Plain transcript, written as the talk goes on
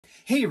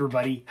Hey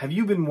everybody, have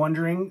you been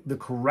wondering the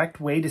correct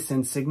way to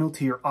send signal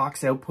to your aux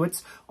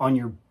outputs on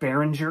your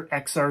Behringer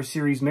XR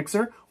series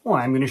mixer? Well,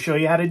 I'm going to show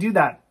you how to do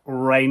that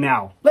right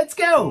now. Let's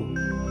go!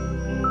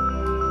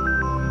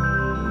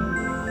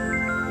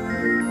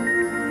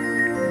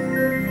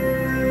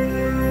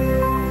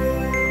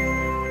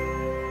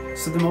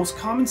 So the most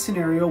common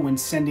scenario when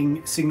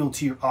sending signal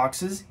to your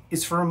auxes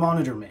is for a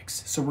monitor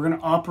mix. So we're going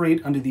to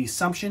operate under the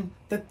assumption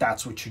that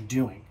that's what you're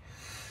doing.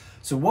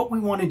 So what we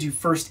want to do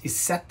first is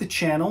set the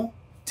channel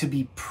to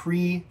be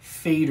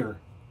pre-fader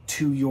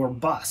to your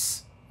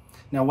bus.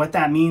 Now what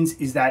that means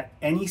is that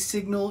any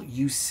signal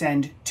you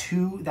send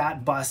to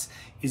that bus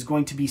is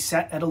going to be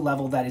set at a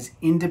level that is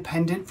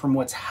independent from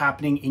what's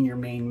happening in your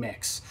main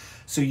mix.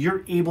 So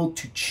you're able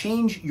to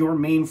change your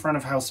main front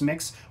of house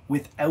mix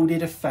without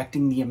it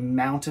affecting the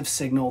amount of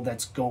signal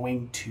that's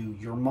going to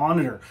your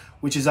monitor,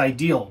 which is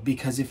ideal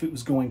because if it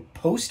was going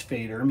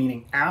post-fader,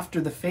 meaning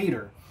after the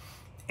fader,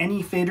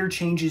 any fader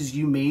changes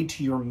you made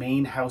to your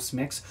main house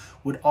mix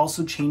would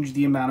also change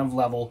the amount of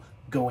level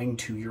going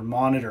to your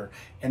monitor.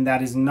 And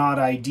that is not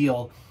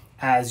ideal,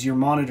 as your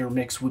monitor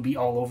mix would be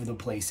all over the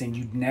place and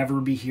you'd never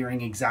be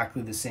hearing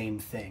exactly the same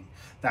thing.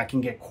 That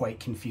can get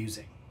quite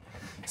confusing.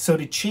 So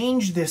to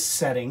change this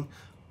setting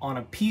on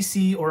a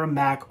PC or a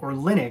Mac or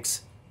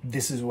Linux,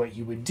 this is what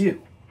you would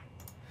do.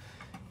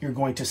 You're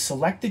going to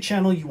select the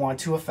channel you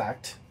want to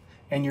affect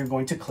and you're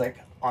going to click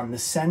on the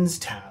Sends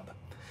tab.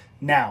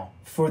 Now,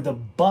 for the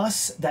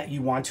bus that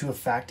you want to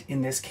affect,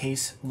 in this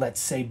case,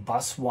 let's say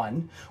bus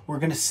 1, we're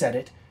going to set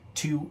it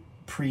to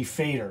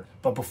pre-fader.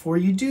 But before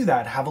you do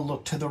that, have a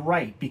look to the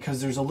right because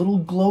there's a little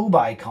globe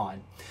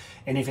icon.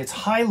 And if it's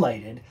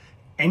highlighted,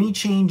 any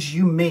change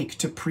you make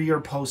to pre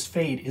or post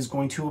fade is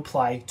going to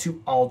apply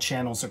to all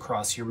channels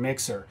across your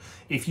mixer.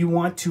 If you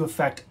want to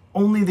affect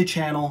only the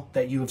channel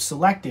that you have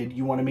selected,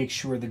 you want to make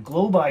sure the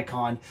globe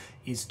icon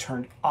is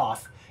turned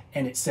off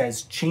and it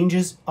says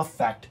changes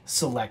affect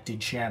selected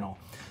channel.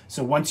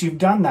 So once you've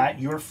done that,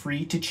 you're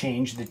free to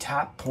change the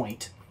tap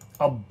point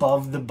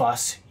above the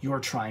bus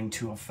you're trying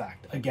to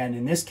affect. Again,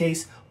 in this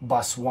case,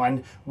 bus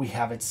 1, we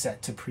have it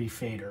set to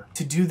pre-fader.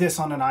 To do this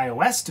on an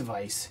iOS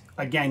device,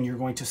 again, you're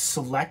going to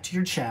select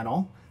your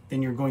channel,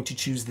 then you're going to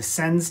choose the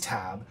Sends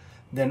tab.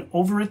 Then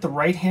over at the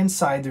right-hand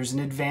side, there's an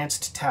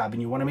Advanced tab,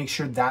 and you want to make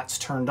sure that's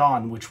turned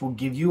on, which will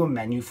give you a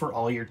menu for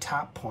all your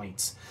tap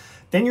points.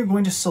 Then you're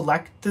going to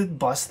select the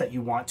bus that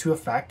you want to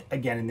affect.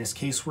 Again, in this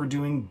case, we're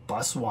doing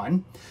bus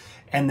 1.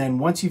 And then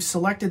once you've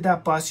selected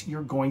that bus,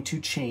 you're going to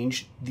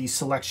change the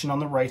selection on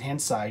the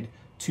right-hand side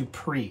to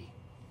pre.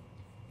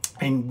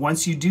 And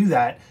once you do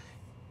that,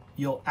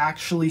 you'll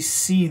actually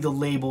see the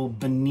label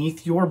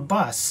beneath your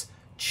bus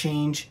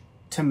change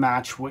to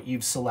match what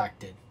you've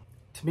selected.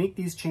 To make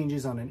these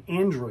changes on an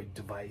Android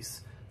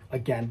device,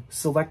 again,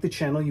 select the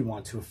channel you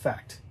want to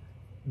affect.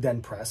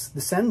 Then press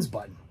the Sends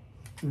button.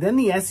 Then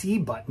the SE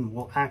button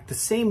will act the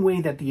same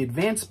way that the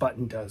Advanced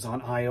button does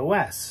on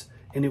iOS,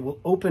 and it will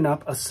open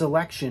up a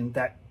selection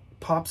that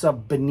pops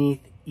up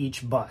beneath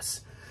each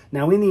bus.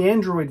 Now in the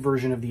Android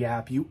version of the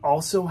app, you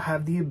also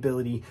have the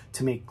ability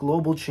to make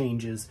global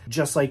changes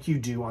just like you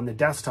do on the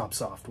desktop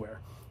software.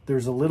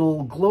 There's a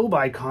little globe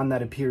icon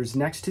that appears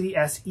next to the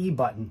SE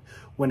button.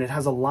 When it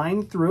has a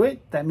line through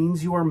it, that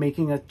means you are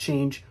making a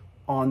change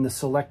on the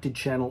selected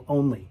channel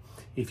only.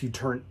 If you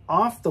turn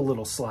off the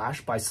little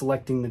slash by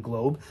selecting the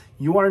globe,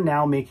 you are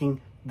now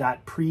making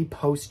that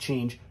pre-post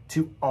change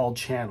to all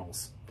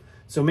channels.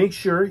 So make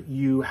sure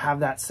you have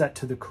that set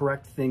to the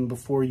correct thing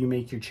before you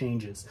make your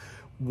changes.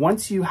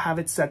 Once you have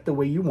it set the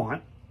way you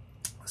want,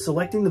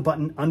 selecting the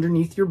button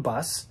underneath your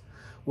bus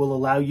will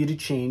allow you to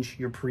change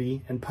your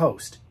pre and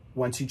post.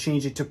 Once you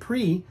change it to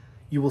pre,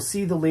 you will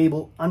see the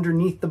label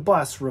underneath the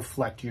bus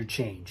reflect your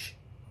change.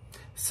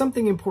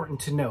 Something important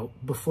to note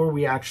before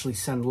we actually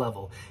send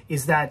level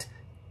is that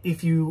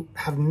if you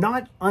have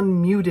not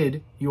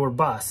unmuted your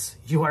bus,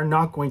 you are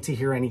not going to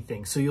hear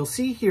anything. So you'll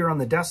see here on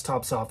the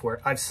desktop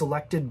software, I've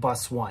selected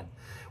bus 1.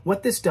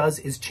 What this does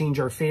is change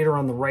our fader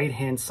on the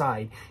right-hand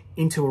side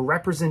into a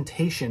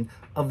representation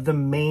of the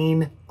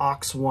main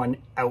aux1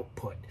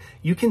 output.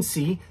 You can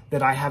see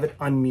that I have it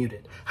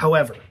unmuted.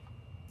 However,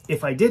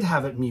 if I did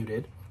have it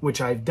muted,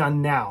 which I've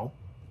done now,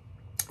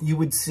 you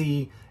would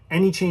see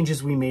any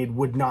changes we made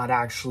would not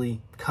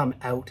actually come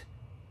out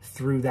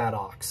through that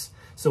aux.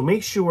 So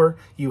make sure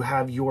you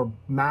have your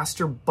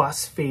master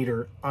bus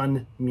fader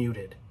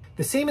unmuted.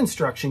 The same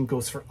instruction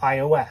goes for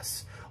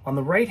iOS. On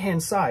the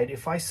right-hand side,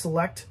 if I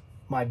select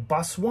my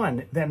bus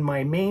 1, then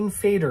my main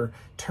fader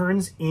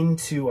turns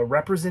into a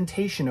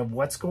representation of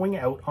what's going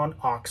out on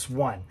aux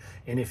 1.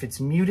 And if it's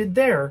muted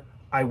there,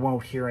 I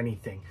won't hear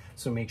anything.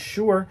 So make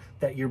sure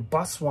that your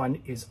bus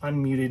 1 is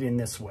unmuted in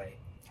this way.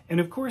 And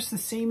of course, the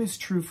same is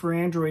true for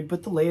Android,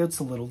 but the layout's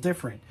a little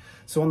different.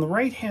 So on the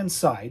right-hand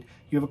side,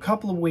 you have a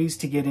couple of ways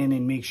to get in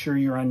and make sure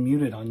you're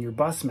unmuted on your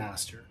bus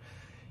master.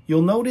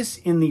 You'll notice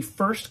in the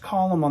first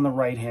column on the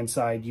right-hand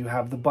side, you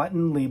have the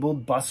button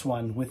labeled bus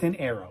 1 with an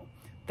arrow.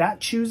 That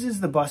chooses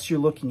the bus you're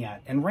looking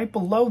at, and right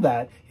below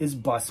that is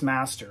bus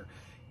master.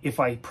 If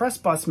I press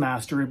bus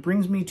master, it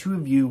brings me to a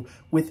view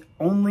with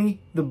only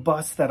the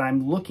bus that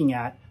I'm looking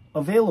at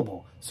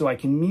available. So I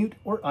can mute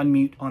or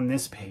unmute on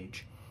this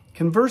page.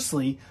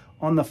 Conversely,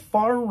 on the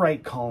far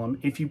right column,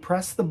 if you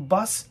press the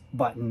bus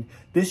button,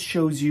 this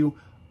shows you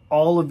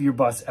all of your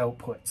bus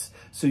outputs.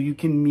 So you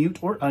can mute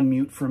or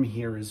unmute from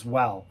here as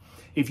well.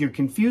 If you're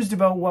confused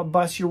about what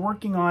bus you're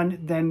working on,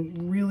 then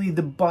really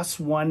the bus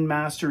 1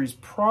 master is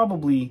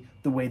probably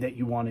the way that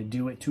you want to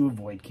do it to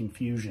avoid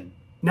confusion.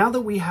 Now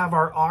that we have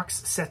our aux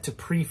set to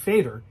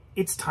pre-fader,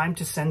 it's time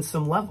to send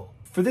some level.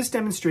 For this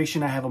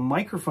demonstration, I have a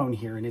microphone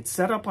here and it's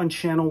set up on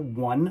channel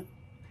 1,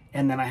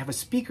 and then I have a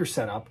speaker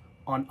set up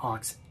on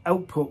aux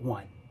output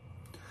 1.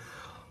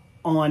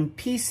 On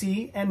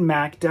PC and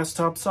Mac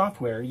desktop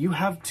software, you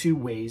have 2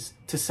 ways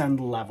to send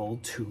level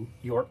to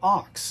your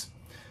aux.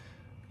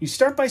 You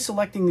start by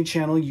selecting the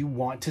channel you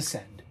want to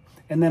send,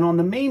 and then on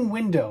the main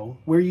window,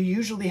 where you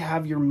usually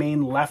have your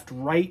main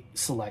left-right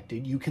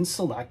selected, you can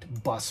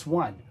select bus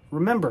 1.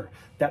 Remember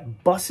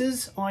that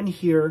buses on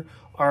here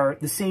are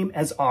the same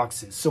as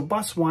auxes. So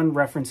bus 1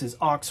 references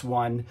aux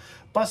 1,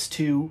 bus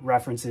 2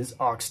 references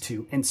aux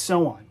 2, and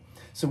so on.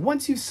 So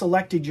once you've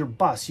selected your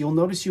bus, you'll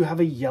notice you have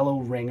a yellow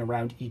ring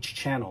around each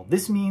channel.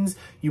 This means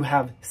you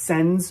have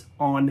sends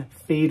on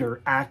fader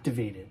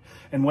activated.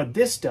 And what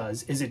this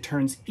does is it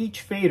turns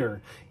each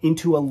fader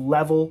into a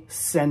level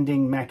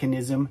sending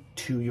mechanism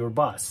to your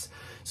bus.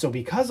 So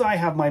because I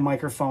have my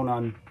microphone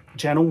on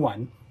channel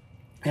 1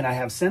 and I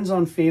have sends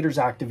on faders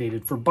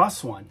activated for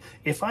bus 1,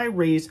 if I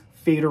raise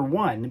fader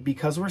 1,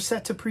 because we're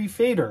set to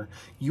pre-fader,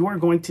 you are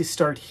going to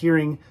start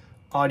hearing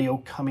audio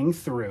coming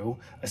through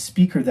a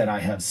speaker that I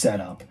have set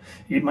up.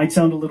 It might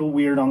sound a little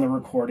weird on the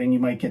recording, you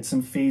might get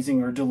some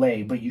phasing or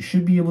delay, but you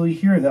should be able to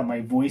hear that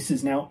my voice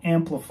is now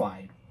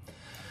amplified.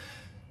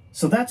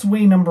 So that's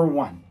way number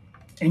 1.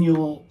 And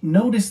you'll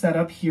notice that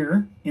up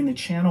here in the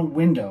channel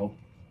window,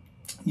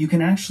 you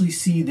can actually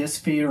see this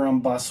fader on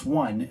bus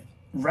 1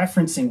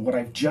 referencing what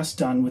I've just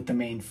done with the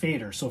main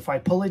fader. So if I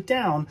pull it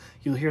down,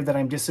 you'll hear that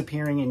I'm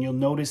disappearing, and you'll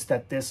notice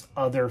that this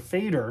other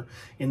fader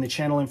in the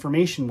channel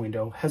information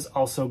window has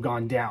also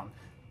gone down.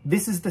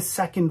 This is the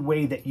second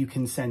way that you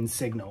can send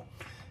signal.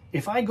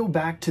 If I go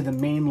back to the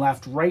main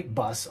left-right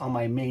bus on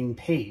my main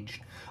page,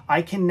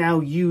 I can now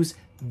use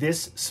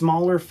this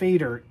smaller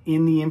fader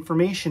in the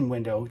information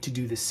window to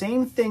do the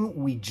same thing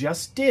we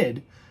just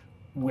did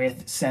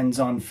with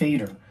sends on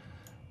fader.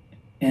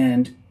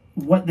 And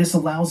what this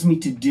allows me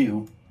to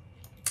do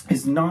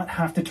is not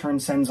have to turn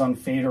sends on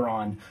fader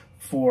on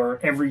for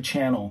every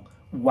channel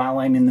while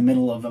I'm in the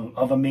middle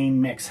of a main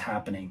mix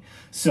happening.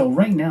 So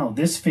right now,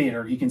 this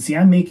fader, you can see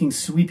I'm making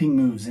sweeping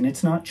moves and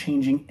it's not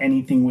changing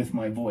anything with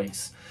my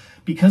voice.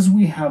 Because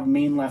we have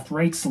main left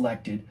right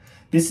selected,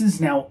 this is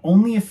now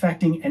only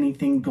affecting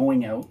anything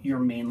going out your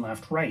main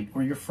left right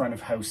or your front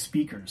of house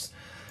speakers.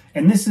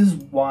 And this is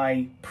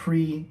why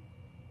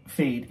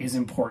pre-fade is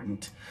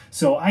important.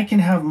 So I can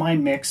have my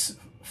mix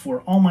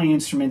for all my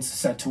instruments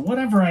set to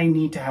whatever I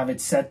need to have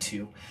it set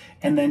to,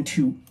 and then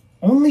to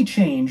only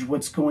change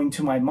what's going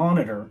to my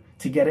monitor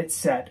to get it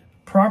set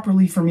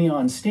properly for me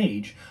on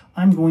stage,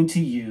 I'm going to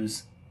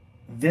use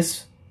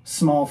this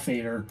small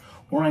fader,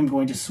 or I'm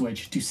going to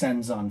switch to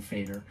sends on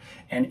fader.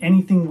 And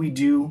anything we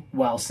do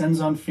while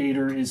sends on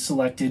fader is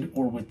selected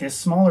or with this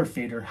smaller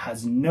fader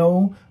has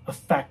no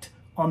effect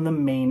on the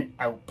main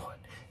output,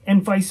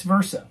 and vice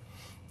versa.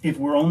 If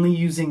we're only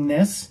using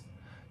this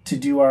to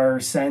do our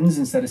sends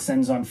instead of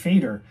sends on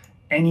fader,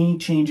 any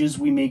changes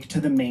we make to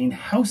the main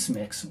house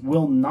mix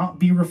will not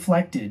be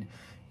reflected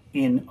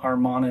in our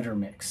monitor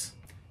mix.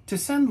 To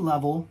send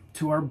level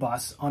to our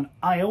bus on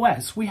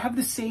iOS, we have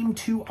the same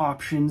 2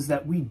 options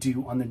that we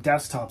do on the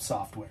desktop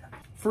software.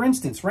 For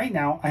instance, right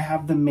now I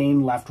have the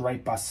main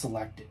left-right bus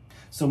selected.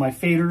 So my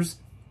faders,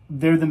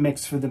 they're the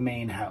mix for the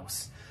main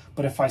house.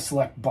 But if I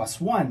select bus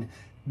 1,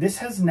 this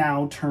has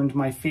now turned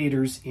my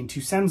faders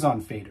into sends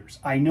on faders.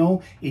 I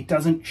know it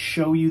doesn't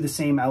show you the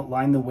same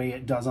outline the way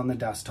it does on the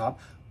desktop,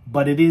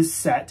 but it is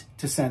set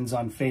to sends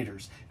on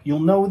faders.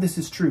 You'll know this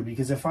is true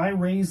because if I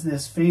raise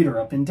this fader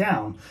up and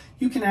down,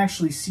 you can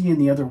actually see in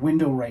the other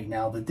window right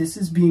now that this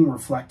is being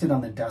reflected on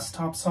the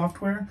desktop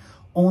software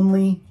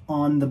only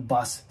on the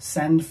bus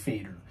send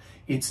fader.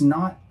 It's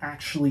not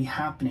actually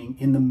happening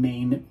in the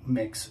main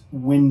mix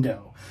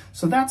window.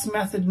 So that's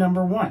method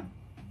number 1.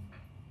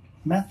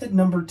 Method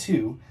number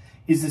 2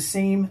 is the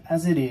same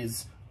as it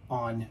is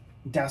on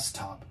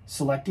desktop.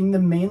 Selecting the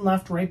main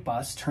left-right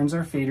bus turns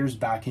our faders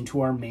back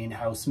into our main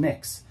house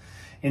mix.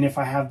 And if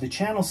I have the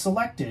channel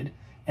selected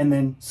and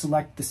then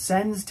select the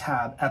sends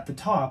tab at the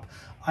top,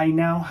 I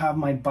now have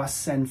my bus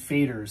send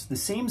faders, the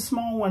same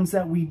small ones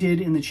that we did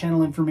in the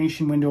channel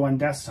information window on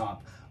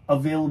desktop,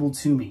 available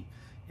to me.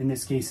 In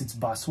this case, it's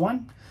bus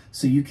 1.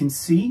 So you can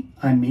see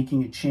I'm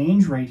making a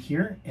change right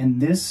here,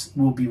 and this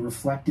will be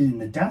reflected in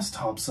the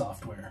desktop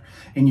software.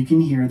 And you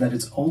can hear that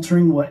it's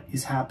altering what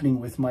is happening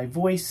with my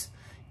voice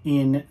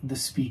in the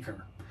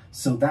speaker.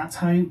 So that's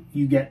how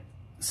you get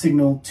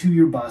signal to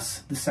your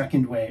bus the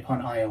second way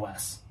on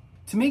iOS.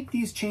 To make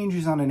these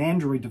changes on an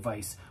Android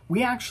device,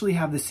 we actually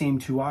have the same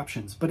two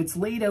options, but it's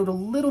laid out a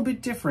little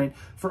bit different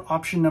for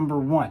option number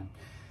 1.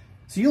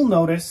 So you'll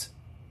notice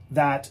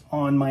that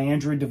on my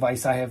Android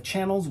device, I have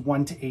channels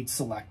 1 to 8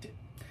 selected.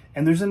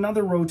 And there's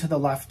another row to the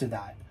left of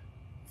that.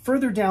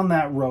 Further down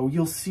that row,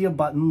 you'll see a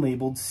button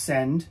labeled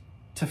Send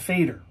to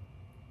Fader.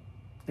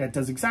 That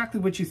does exactly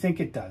what you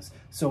think it does.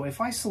 So if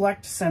I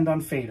select Send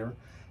on Fader,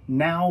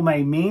 now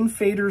my main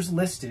faders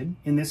listed,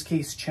 in this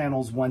case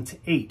channels 1 to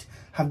 8,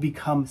 have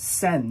become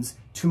sends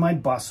to my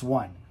bus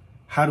 1.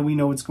 How do we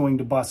know it's going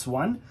to bus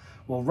 1?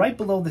 Well, right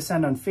below the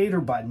Send on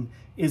Fader button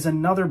is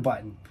another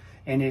button,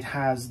 and it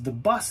has the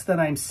bus that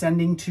I'm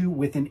sending to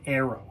with an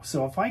arrow.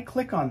 So if I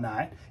click on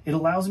that, it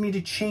allows me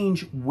to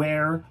change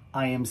where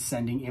I am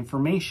sending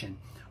information.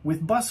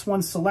 With bus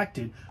 1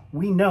 selected,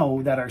 we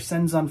know that our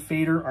sends on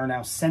fader are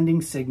now sending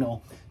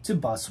signal to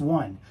bus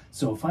 1.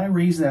 So if I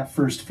raise that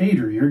first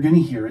fader, you're going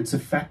to hear it's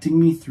affecting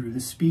me through the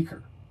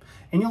speaker.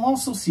 And you'll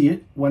also see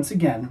it, once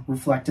again,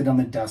 reflected on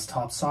the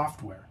desktop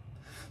software.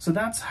 So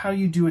that's how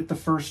you do it the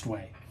first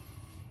way.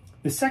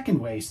 The second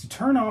way is to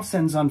turn off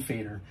sends on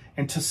fader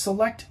and to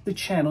select the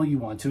channel you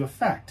want to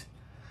affect.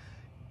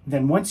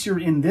 Then once you're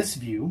in this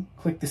view,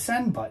 click the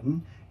send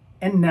button,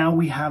 and now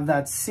we have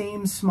that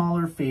same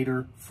smaller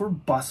fader for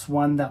bus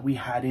 1 that we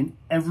had in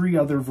every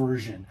other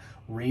version.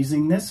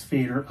 Raising this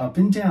fader up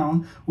and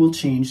down will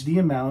change the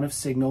amount of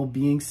signal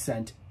being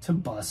sent to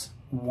bus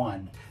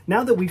 1.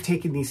 Now that we've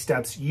taken these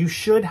steps, you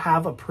should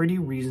have a pretty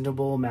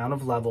reasonable amount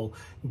of level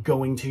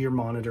going to your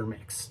monitor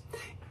mix.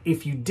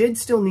 If you did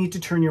still need to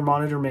turn your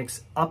monitor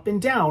mix up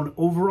and down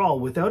overall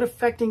without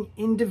affecting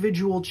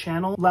individual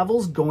channel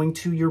levels going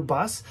to your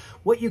bus,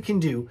 what you can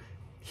do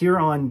here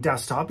on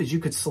desktop is you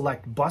could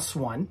select bus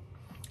 1,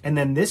 and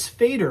then this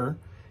fader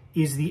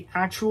is the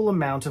actual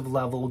amount of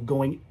level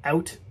going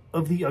out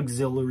of the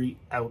auxiliary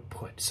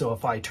output. So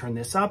if I turn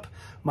this up,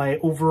 my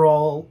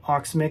overall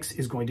aux mix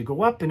is going to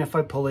go up, and if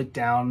I pull it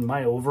down,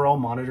 my overall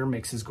monitor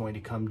mix is going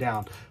to come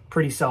down.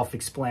 Pretty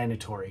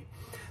self-explanatory.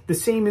 The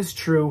same is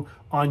true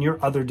on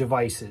your other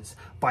devices.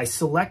 By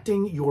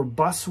selecting your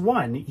bus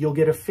 1, you'll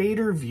get a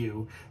fader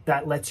view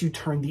that lets you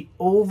turn the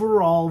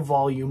overall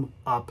volume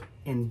up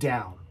and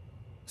down.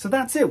 So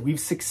that's it. We've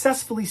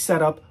successfully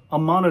set up a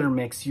monitor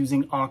mix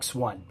using aux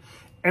 1.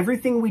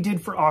 Everything we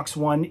did for aux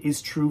 1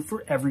 is true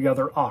for every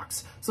other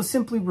aux. So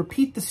simply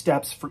repeat the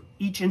steps for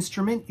each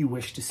instrument you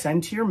wish to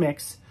send to your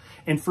mix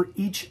and for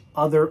each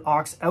other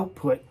aux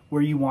output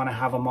where you want to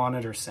have a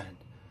monitor send.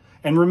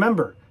 And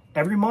remember,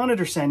 every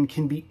monitor send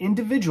can be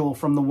individual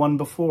from the one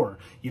before.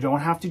 You don't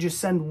have to just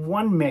send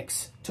one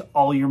mix to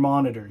all your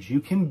monitors.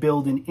 You can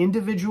build an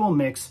individual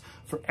mix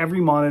for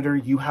every monitor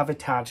you have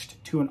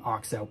attached to an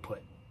aux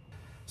output.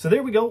 So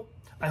there we go.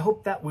 I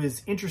hope that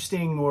was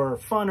interesting or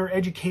fun or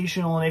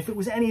educational. And if it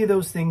was any of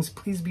those things,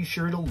 please be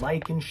sure to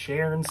like and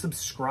share and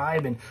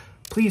subscribe. And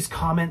please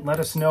comment, let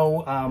us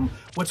know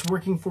what's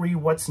working for you,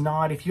 what's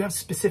not. If you have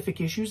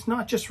specific issues,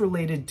 not just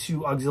related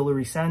to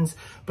auxiliary sends,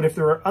 but if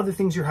there are other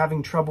things you're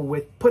having trouble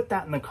with, put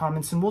that in the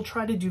comments and we'll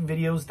try to do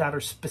videos that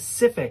are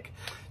specific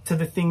to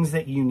the things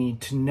that you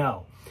need to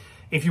know.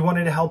 If you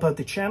wanted to help out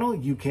the channel,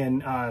 you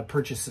can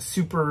purchase a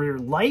super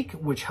like,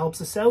 which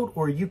helps us out,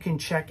 or you can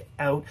check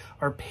out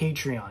our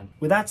Patreon.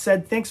 With that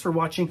said, thanks for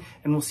watching,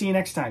 and we'll see you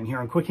next time here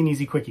on Quick and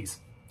Easy Quickies.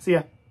 See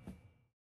ya.